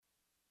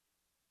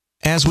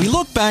As we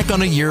look back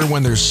on a year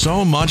when there's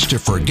so much to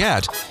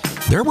forget,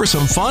 there were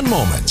some fun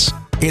moments.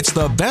 It's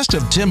the best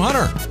of Tim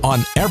Hunter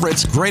on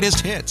Everett's Greatest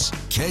Hits,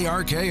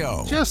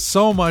 KRKO. Just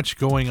so much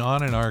going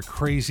on in our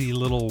crazy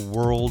little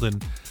world,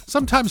 and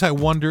sometimes I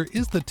wonder,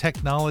 is the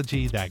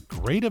technology that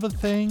great of a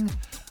thing?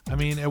 I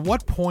mean, at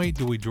what point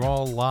do we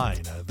draw a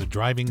line? The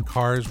driving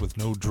cars with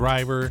no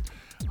driver.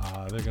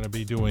 They're going to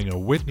be doing a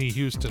Whitney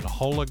Houston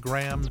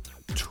hologram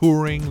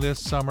touring this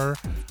summer.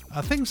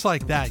 Things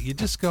like that. You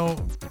just go,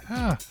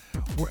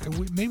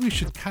 maybe we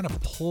should kind of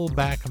pull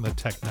back on the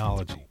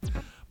technology.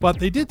 But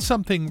they did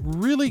something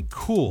really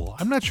cool.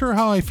 I'm not sure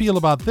how I feel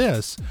about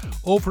this.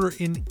 Over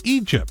in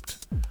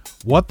Egypt,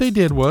 what they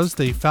did was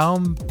they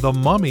found the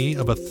mummy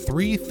of a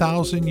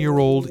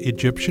 3,000-year-old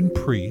Egyptian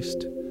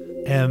priest,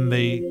 and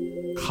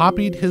they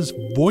copied his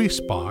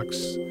voice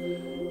box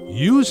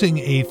using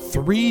a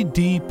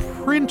 3D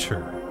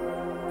printer.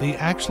 They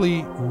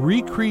actually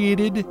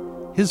recreated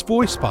his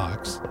voice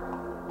box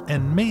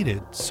and made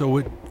it so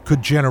it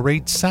could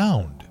generate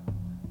sound,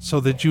 so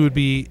that you would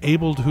be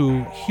able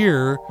to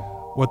hear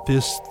what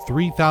this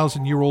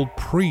 3,000-year-old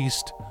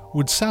priest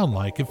would sound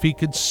like if he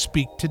could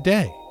speak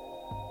today.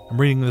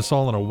 I'm reading this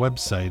all on a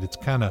website. It's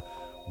kind of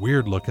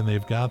weird looking.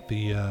 They've got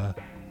the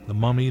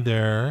mummy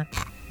there.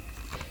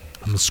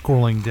 I'm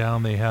scrolling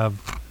down. They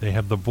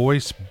have the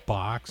voice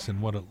box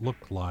and what it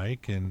looked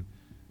like. And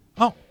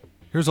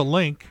here's a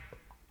link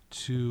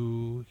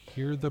to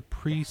hear the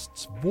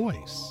priest's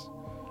voice.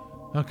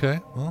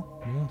 Okay,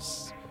 well,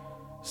 let's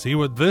see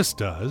what this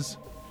does.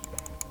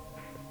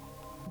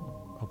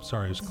 Oh,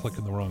 sorry, I was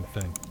clicking the wrong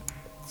thing.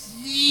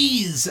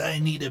 Jeez, I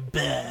need a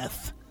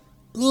bath.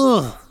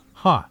 Ugh.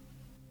 Huh.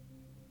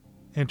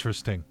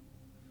 Interesting.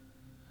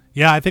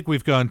 Yeah, I think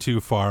we've gone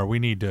too far. We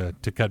need to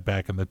cut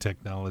back on the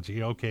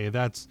technology. Okay,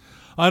 that's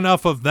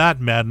enough of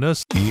that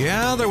madness.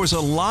 Yeah, there was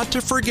a lot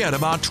to forget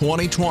about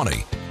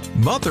 2020.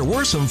 But there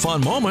were some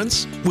fun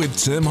moments with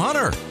Tim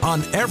Hunter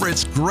on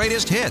Everett's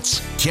Greatest Hits,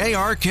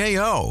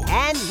 KRKO.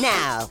 And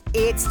now,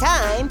 it's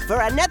time for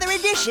another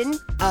edition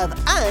of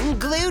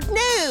Unglued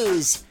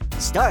News.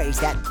 Stories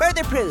that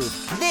further prove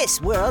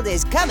this world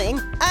is coming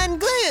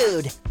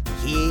unglued.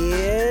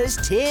 Here's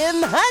Tim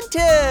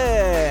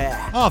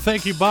Hunter. Oh,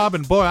 thank you, Bob.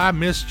 And boy, I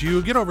missed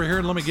you. Get over here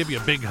and let me give you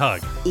a big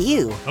hug.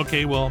 Ew.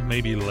 Okay, well,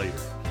 maybe later.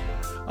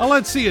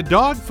 Let's see. A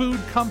dog food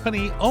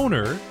company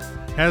owner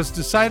has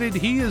decided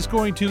he is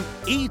going to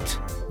eat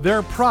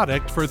their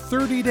product for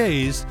 30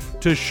 days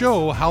to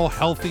show how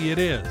healthy it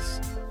is.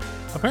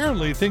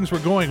 Apparently, things were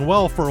going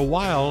well for a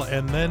while,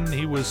 and then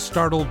he was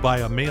startled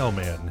by a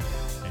mailman,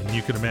 and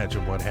you can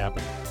imagine what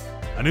happened.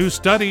 A new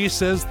study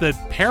says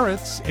that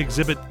parrots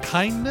exhibit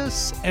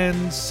kindness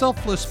and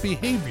selfless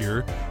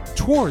behavior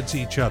towards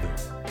each other,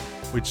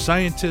 which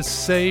scientists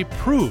say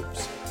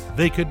proves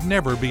they could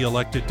never be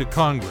elected to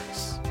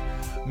Congress.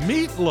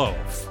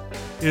 Meatloaf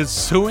is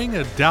suing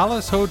a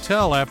Dallas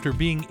hotel after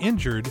being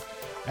injured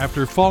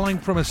after falling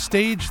from a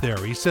stage there.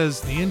 He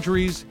says the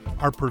injuries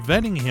are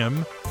preventing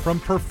him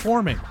from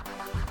performing.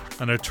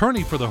 An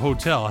attorney for the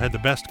hotel had the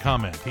best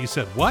comment. He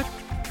said, "What?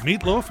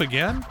 Meatloaf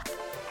again?"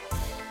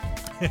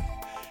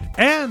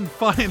 And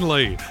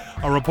finally,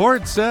 a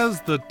report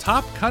says the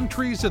top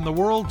countries in the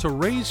world to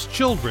raise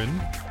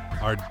children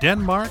are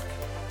Denmark,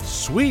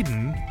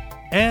 Sweden,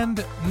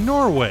 and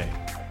Norway.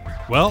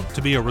 Well,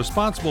 to be a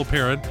responsible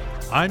parent,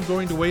 I'm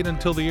going to wait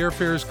until the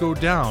airfares go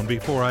down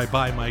before I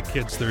buy my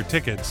kids their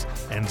tickets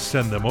and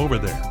send them over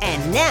there.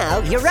 And now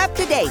you're up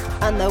to date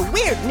on the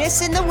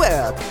weirdness in the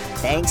world,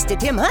 thanks to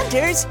Tim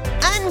Hunter's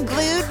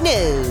Unglued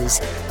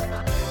News.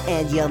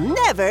 And you'll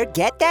never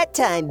get that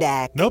time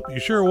back. Nope,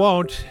 you sure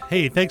won't.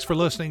 Hey, thanks for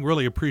listening.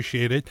 Really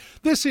appreciate it.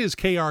 This is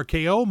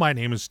KRKO. My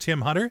name is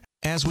Tim Hunter.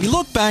 As we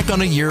look back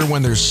on a year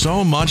when there's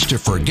so much to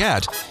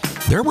forget,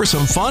 there were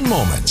some fun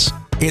moments.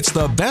 It's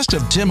the best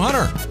of Tim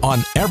Hunter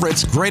on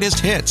Everett's Greatest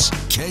Hits,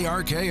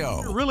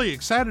 KRKO. Really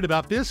excited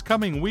about this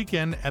coming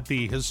weekend at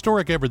the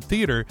historic Everett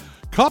Theater.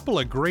 Couple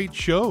of great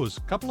shows,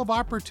 couple of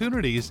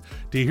opportunities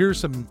to hear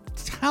some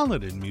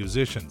talented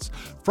musicians.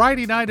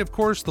 Friday night, of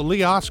course, the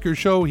Lee Oscar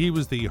Show. He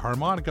was the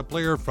harmonica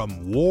player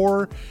from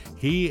War.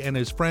 He and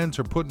his friends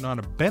are putting on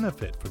a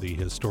benefit for the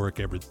historic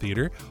Everett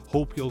Theater.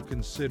 Hope you'll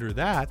consider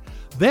that.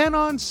 Then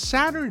on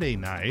Saturday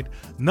night,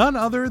 none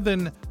other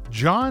than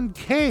John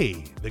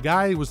Kay, the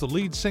guy who was the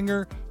lead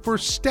singer for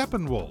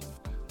Steppenwolf.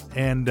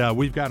 And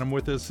we've got him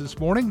with us this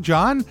morning.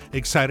 John,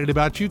 excited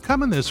about you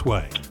coming this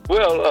way.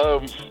 Well,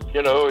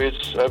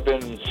 I've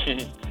been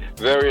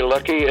very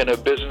lucky in a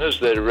business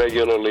that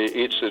regularly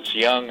eats its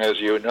young, as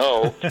you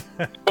know.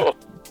 So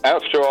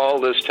after all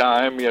this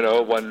time,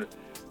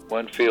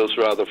 one feels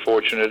rather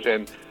fortunate,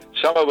 and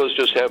some of us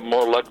just have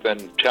more luck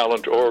than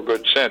talent or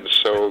good sense.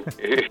 So,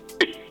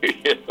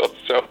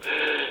 so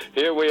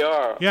here we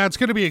are. Yeah, it's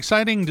going to be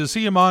exciting to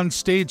see him on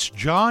stage.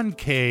 John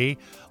Kay,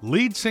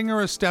 lead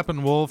singer of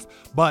Steppenwolf,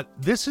 but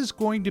this is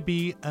going to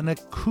be an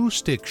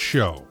acoustic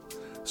show.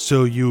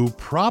 So you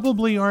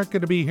probably aren't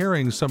going to be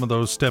hearing some of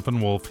those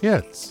Steppenwolf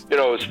hits.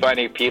 It's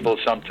funny, people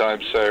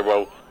sometimes say,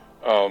 well,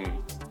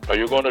 are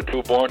you going to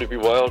do Born to Be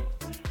Wild?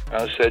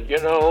 I said,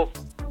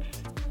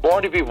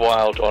 Born to Be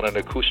Wild on an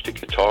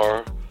acoustic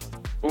guitar.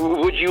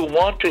 Would you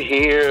want to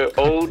hear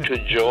Ode to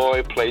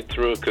Joy played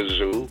through a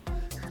kazoo?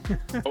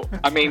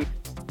 I mean,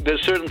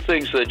 there's certain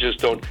things that just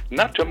don't,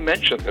 not to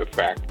mention the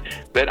fact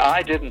that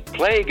I didn't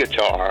play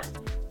guitar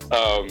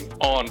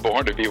on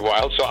Born to Be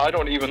Wild, so I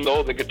don't even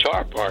know the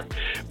guitar part.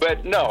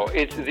 But no,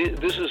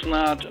 this is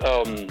not,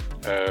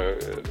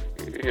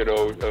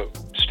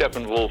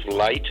 Steppenwolf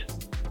light.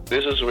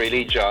 This is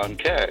really John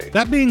Kay.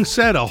 That being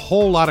said, a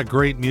whole lot of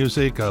great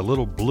music, a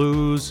little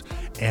blues,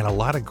 and a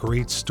lot of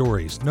great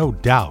stories. No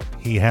doubt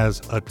he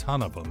has a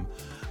ton of them.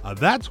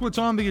 That's what's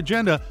on the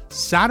agenda.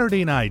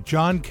 Saturday night,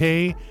 John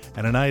Kay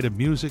and a night of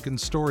music and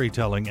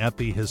storytelling at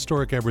the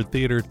Historic Everett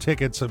Theater.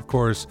 Tickets, of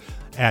course,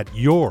 at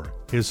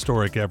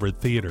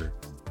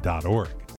yourhistoriceveretttheater.org.